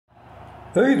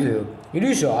Hey there, it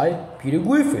is I, Peter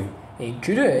Griffin, and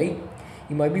today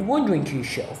you might be wondering to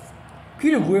yourself,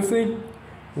 Peter Griffin,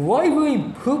 why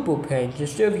wearing purple pants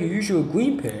instead of your usual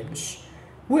green pants?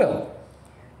 Well,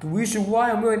 the reason why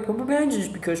I'm wearing purple pants is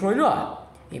because why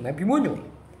not? You might be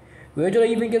wondering, where did I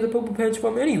even get the purple pants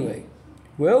from anyway?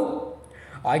 Well,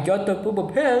 I got the purple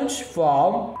pants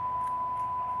from...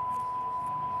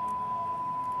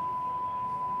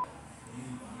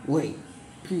 Wait,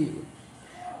 Peter.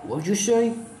 What'd you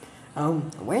say? A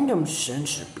random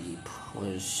sensor beep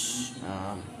was,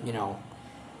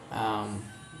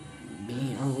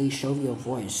 being unleashed over your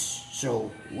voice. So,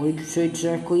 what did you say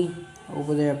exactly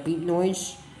over that beep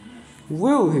noise?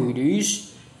 Well,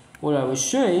 Hades, what I was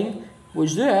saying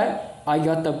was that I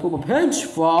got the purple pants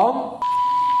from...